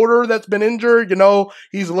his shoulder that's been injured.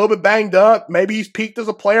 He's a little bit banged up. Maybe he's peaked as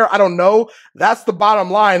a player. I don't know. That's the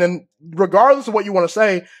bottom line. And regardless of what you want to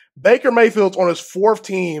say, Baker Mayfield's on his 4th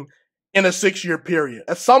team in a 6-year period.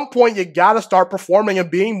 At some point, you got to start performing and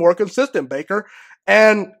being more consistent, Baker.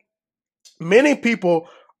 And many people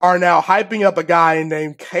are now hyping up a guy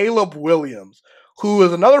named Caleb Williams, who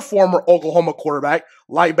is another former Oklahoma quarterback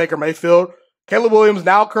like Baker Mayfield. Caleb Williams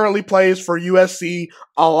now currently plays for USC.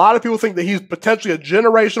 A lot of people think that he's potentially a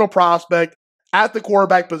generational prospect at the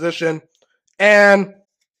quarterback position. And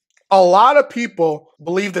a lot of people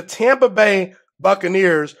believe the Tampa Bay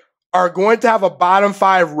Buccaneers are going to have a bottom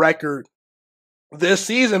 5 record this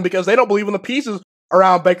season because they don't believe in the pieces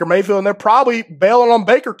around Baker Mayfield, and they're probably bailing on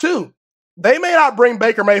Baker too. They may not bring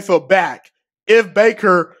Baker Mayfield back if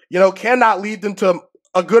Baker, cannot lead them to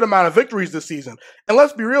a good amount of victories this season. And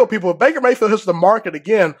let's be real, people, if Baker Mayfield hits the market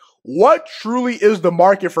again, what truly is the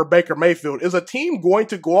market for Baker Mayfield? Is a team going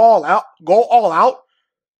to go all out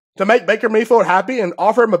to make Baker Mayfield happy and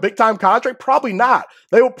offer him a big-time contract? Probably not.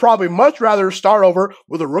 They would probably much rather start over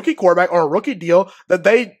with a rookie quarterback on a rookie deal that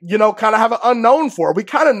they, kind of have an unknown for. We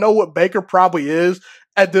kind of know what Baker probably is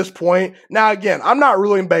at this point. Now, again, I'm not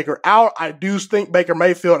ruling Baker out. I do think Baker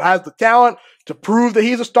Mayfield has the talent to prove that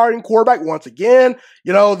he's a starting quarterback once again.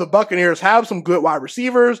 The Buccaneers have some good wide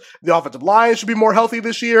receivers. The offensive line should be more healthy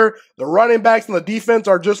this year. The running backs and the defense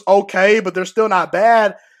are just okay, but they're still not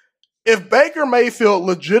bad. If Baker Mayfield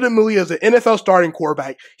legitimately is an NFL starting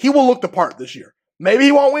quarterback, he will look the part this year. Maybe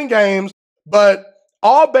he won't win games, but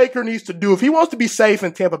all Baker needs to do, if he wants to be safe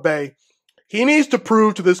in Tampa Bay, he needs to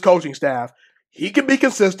prove to this coaching staff he can be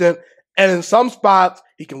consistent, and in some spots,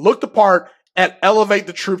 he can look the part and elevate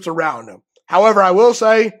the troops around him. However, I will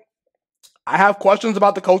say, I have questions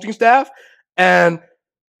about the coaching staff, and,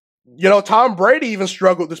 Tom Brady even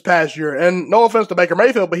struggled this past year, and no offense to Baker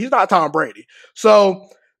Mayfield, but he's not Tom Brady. So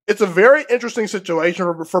it's a very interesting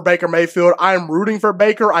situation for Baker Mayfield. I'm rooting for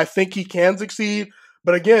Baker. I think he can succeed.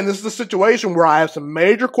 But again, this is a situation where I have some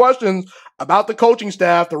major questions about the coaching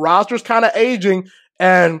staff. The roster's kind of aging,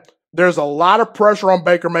 and there's a lot of pressure on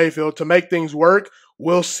Baker Mayfield to make things work.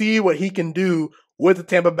 We'll see what he can do with the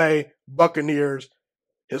Tampa Bay Buccaneers,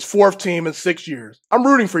 his 4th team in 6 years. I'm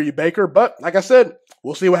rooting for you, Baker, but like I said,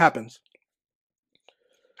 we'll see what happens.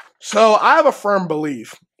 So I have a firm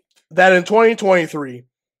belief that in 2023,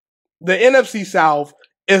 the NFC South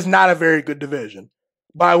is not a very good division.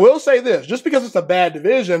 But I will say this, just because it's a bad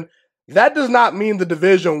division, that does not mean the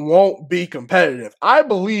division won't be competitive. I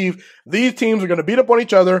believe these teams are going to beat up on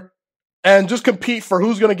each other and just compete for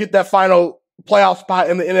who's going to get that final playoff spot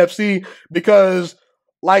in the NFC because,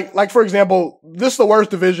 like for example, this is the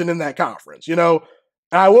worst division in that conference, And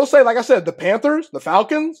I will say, like I said, the Panthers, the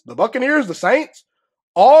Falcons, the Buccaneers, the Saints,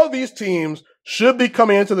 all of these teams should be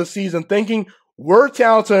coming into the season thinking we're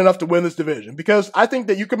talented enough to win this division because I think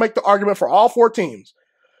that you can make the argument for all 4 teams.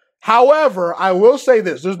 However, I will say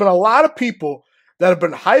this. There's been a lot of people that have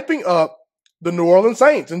been hyping up the New Orleans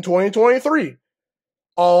Saints in 2023.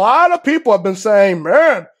 A lot of people have been saying,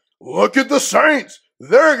 man, look at the Saints.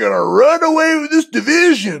 They're going to run away with this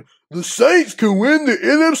division. The Saints can win the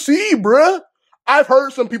NFC, bruh. I've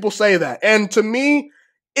heard some people say that. And to me,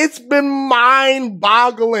 It's been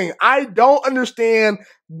mind-boggling. I don't understand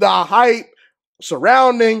the hype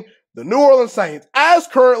surrounding the New Orleans Saints as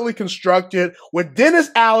currently constructed, with Dennis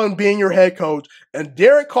Allen being your head coach and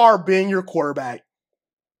Derek Carr being your quarterback.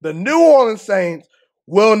 The New Orleans Saints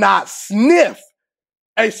will not sniff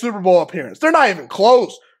a Super Bowl appearance. They're not even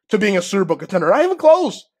close to being a Super Bowl contender. Not even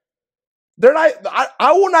close. They're not.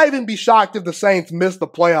 I will not even be shocked if the Saints miss the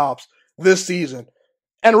playoffs this season.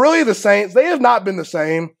 And really, the Saints, they have not been the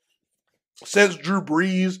same since Drew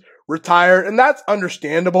Brees retired. And that's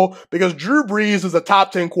understandable because Drew Brees is a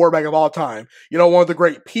top 10 quarterback of all time. You know, one of the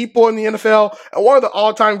great people in the NFL and one of the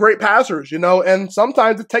all-time great passers, you know, and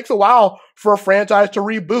sometimes it takes a while for a franchise to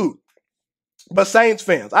reboot. But Saints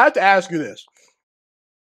fans, I have to ask you this.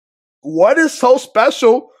 What is so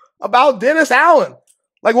special about Dennis Allen?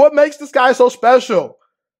 Like, what makes this guy so special?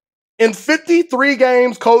 In 53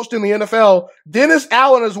 games coached in the NFL, Dennis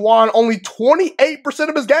Allen has won only 28%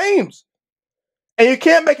 of his games. And you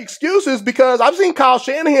can't make excuses because I've seen Kyle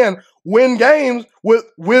Shanahan win games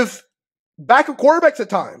with backup quarterbacks at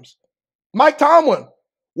times. Mike Tomlin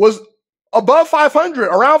was above 500,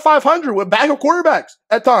 around 500 with backup quarterbacks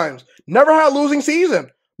at times. Never had a losing season.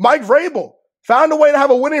 Mike Vrabel found a way to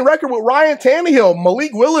have a winning record with Ryan Tannehill,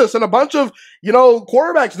 Malik Willis, and a bunch of,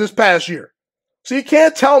 quarterbacks this past year. So you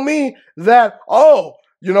can't tell me that,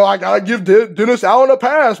 I got to give Dennis Allen a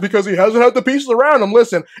pass because he hasn't had the pieces around him.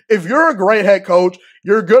 Listen, if you're a great head coach,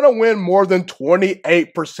 you're going to win more than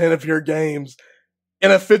 28% of your games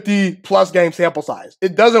in a 50-plus game sample size.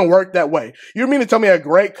 It doesn't work that way. You mean to tell me a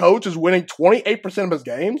great coach is winning 28% of his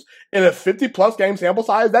games in a 50-plus game sample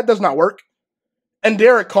size? That does not work. And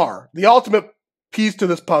Derek Carr, the ultimate piece to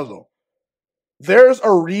this puzzle. There's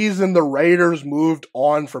a reason the Raiders moved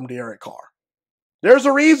on from Derek Carr. There's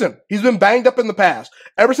a reason. He's been banged up in the past.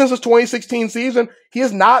 Ever since his 2016 season, he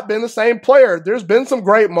has not been the same player. There's been some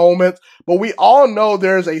great moments, but we all know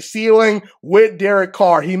there's a ceiling with Derek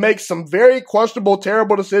Carr. He makes some very questionable,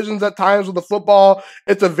 terrible decisions at times with the football.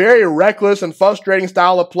 It's a very reckless and frustrating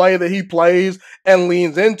style of play that he plays and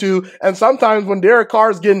leans into. And sometimes when Derek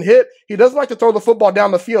Carr is getting hit, he doesn't like to throw the football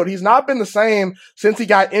down the field. He's not been the same since he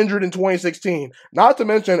got injured in 2016. Not to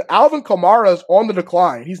mention, Alvin Kamara is on the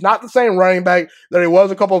decline. He's not the same running back that he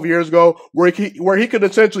was a couple of years ago, where he could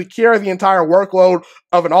essentially carry the entire workload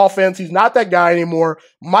of an offense. He's not that guy anymore.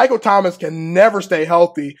 Michael Thomas can never stay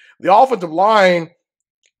healthy. The offensive line,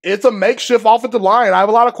 it's a makeshift offensive line. I have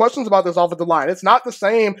a lot of questions about this offensive line. It's not the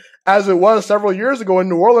same as it was several years ago in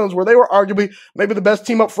New Orleans, where they were arguably maybe the best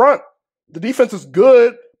team up front. The defense is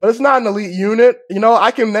good, but it's not an elite unit.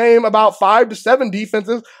 I can name about 5 to 7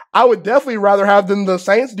 defenses I would definitely rather have than the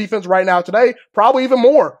Saints defense right now today, probably even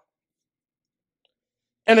more.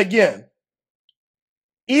 And again,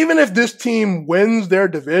 even if this team wins their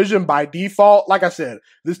division by default, like I said,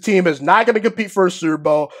 this team is not going to compete for a Super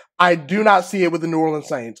Bowl. I do not see it with the New Orleans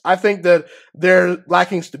Saints. I think that they're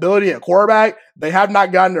lacking stability at quarterback. They have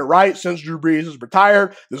not gotten it right since Drew Brees has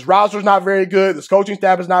retired. This roster is not very good. This coaching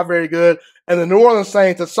staff is not very good. And the New Orleans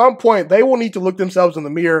Saints, at some point, they will need to look themselves in the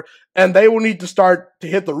mirror and they will need to start to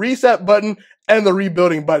hit the reset button and the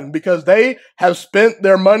rebuilding button because they have spent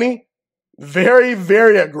their money very,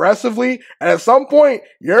 very aggressively. And at some point,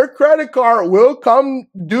 your credit card will come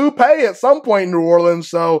due pay at some point in New Orleans.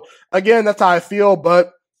 So again, that's how I feel.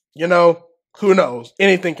 But, who knows?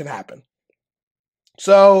 Anything can happen.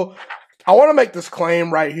 So I want to make this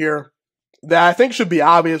claim right here that I think should be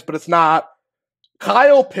obvious, but it's not.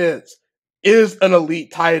 Kyle Pitts is an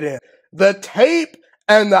elite tight end. The tape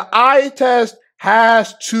and the eye test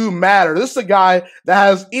has to matter. This is a guy that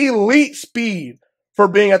has elite speed for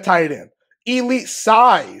being a tight end. Elite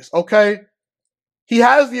size, okay? He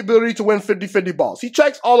has the ability to win 50-50 balls. He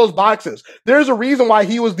checks all those boxes. There's a reason why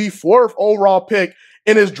he was the 4th overall pick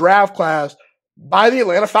in his draft class by the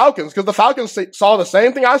Atlanta Falcons, because the Falcons saw the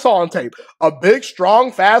same thing I saw on tape. A big,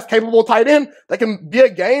 strong, fast, capable tight end that can be a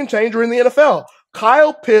game changer in the NFL.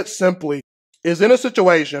 Kyle Pitts simply is in a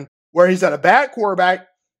situation where he's at a bad quarterback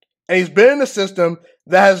and he's been in a system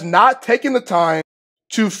that has not taken the time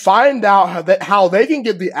to find out how they can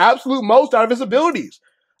get the absolute most out of his abilities.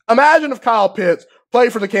 Imagine if Kyle Pitts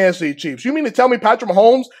played for the Kansas City Chiefs. You mean to tell me Patrick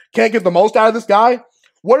Mahomes can't get the most out of this guy?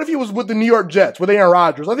 What if he was with the New York Jets with Aaron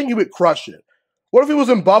Rodgers? I think he would crush it. What if he was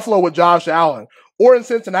in Buffalo with Josh Allen or in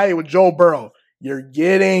Cincinnati with Joe Burrow? You're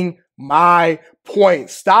getting my point.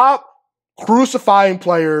 Stop crucifying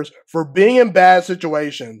players for being in bad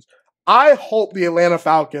situations. I hope the Atlanta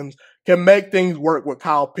Falcons can make things work with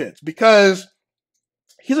Kyle Pitts because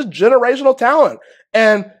he's a generational talent.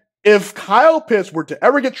 And if Kyle Pitts were to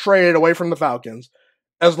ever get traded away from the Falcons,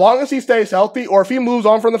 as long as he stays healthy or if he moves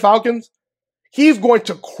on from the Falcons, he's going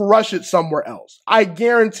to crush it somewhere else. I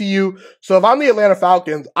guarantee you. So if I'm the Atlanta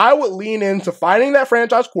Falcons, I would lean into finding that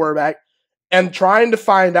franchise quarterback and trying to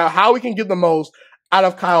find out how we can get the most out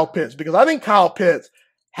of Kyle Pitts, because I think Kyle Pitts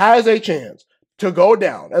has a chance to go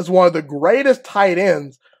down as one of the greatest tight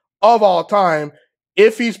ends of all time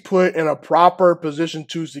if he's put in a proper position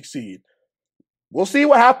to succeed. We'll see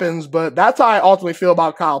what happens, but that's how I ultimately feel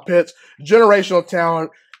about Kyle Pitts. Generational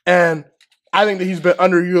talent, and I think that he's been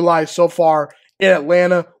underutilized so far in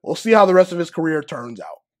Atlanta. We'll see how the rest of his career turns out.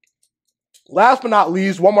 Last but not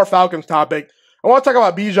least, one more Falcons topic. I want to talk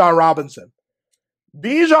about Bijan Robinson.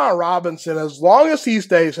 Bijan Robinson, as long as he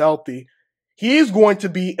stays healthy, he's going to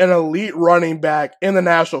be an elite running back in the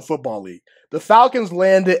National Football League. The Falcons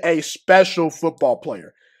landed a special football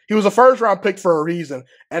player. He was a first-round pick for a reason.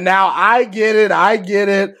 And now I get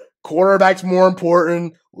it. Quarterback's more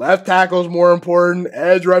important. Left tackle's more important.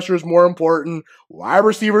 Edge rusher's more important. Wide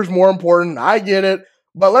receiver's more important. I get it.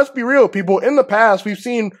 But let's be real, people. In the past, we've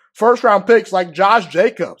seen first-round picks like Josh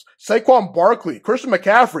Jacobs, Saquon Barkley, Christian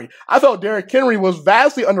McCaffrey. I felt Derrick Henry was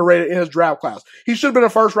vastly underrated in his draft class. He should have been a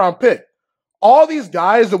first-round pick. All these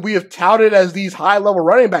guys that we have touted as these high-level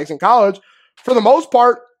running backs in college, for the most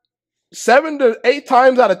part, 7 to 8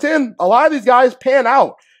 times out of 10, a lot of these guys pan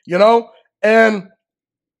out, you know? And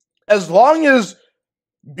as long as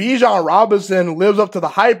Bijan Robinson lives up to the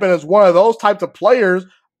hype and is one of those types of players,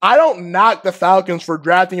 I don't knock the Falcons for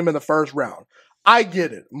drafting him in the first round. I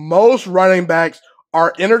get it. Most running backs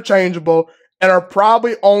are interchangeable and are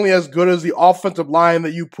probably only as good as the offensive line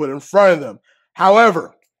that you put in front of them.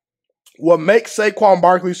 However, what makes Saquon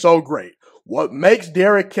Barkley so great, what makes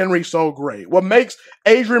Derrick Henry so great, what makes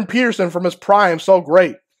Adrian Peterson from his prime so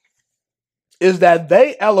great is that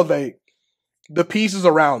they elevate the pieces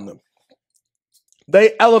around them.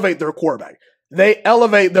 They elevate their quarterback. They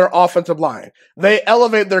elevate their offensive line. They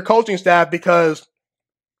elevate their coaching staff, because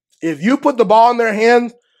if you put the ball in their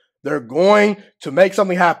hands, they're going to make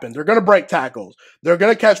something happen. They're going to break tackles. They're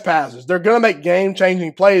going to catch passes. They're going to make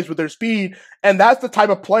game-changing plays with their speed. And that's the type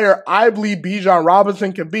of player I believe Bijan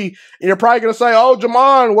Robinson can be. And you're probably going to say, oh,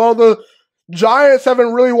 Jamon, well, the Giants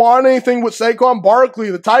haven't really won anything with Saquon Barkley.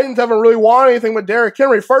 The Titans haven't really won anything with Derrick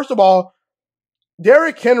Henry. First of all,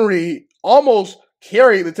 Derrick Henry almost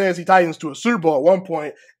carried the Tennessee Titans to a Super Bowl at one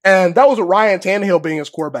point, and that was with Ryan Tannehill being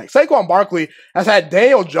his quarterback. Saquon Barkley has had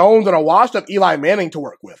Daniel Jones and a washed-up Eli Manning to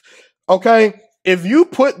work with. Okay? If you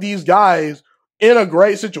put these guys in a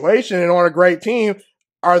great situation and on a great team,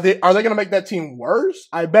 are they going to make that team worse?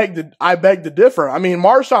 I beg to differ. I mean,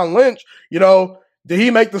 Marshawn Lynch, did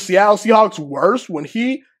he make the Seattle Seahawks worse when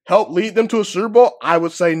he helped lead them to a Super Bowl? I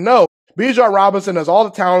would say no. Bijan Robinson has all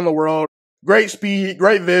the talent in the world. Great speed,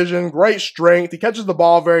 great vision, great strength. He catches the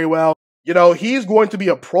ball very well. He's going to be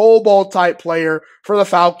a Pro Bowl type player for the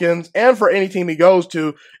Falcons and for any team he goes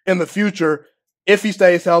to in the future if he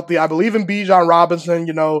stays healthy. I believe in Bijan Robinson.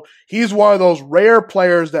 He's one of those rare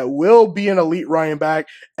players that will be an elite running back.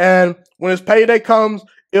 And when his payday comes,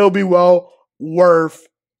 it'll be well worth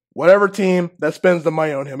whatever team that spends the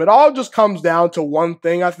money on him. It all just comes down to one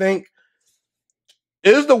thing, I think.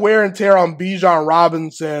 Is the wear and tear on Bijan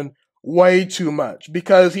Robinson way too much?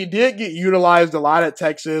 Because he did get utilized a lot at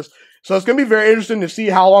Texas. So it's going to be very interesting to see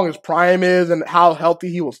how long his prime is and how healthy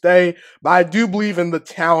he will stay. But I do believe in the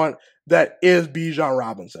talent that is Bijan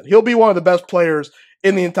Robinson. He'll be one of the best players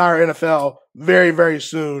in the entire NFL very, very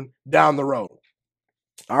soon down the road.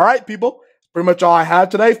 All right, people. Pretty much all I have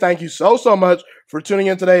today. Thank you so much for tuning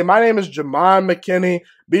in today. My name is Jamon McKinney.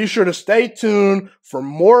 Be sure to stay tuned for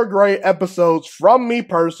more great episodes from me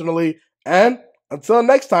personally. And until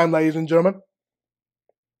next time, ladies and gentlemen,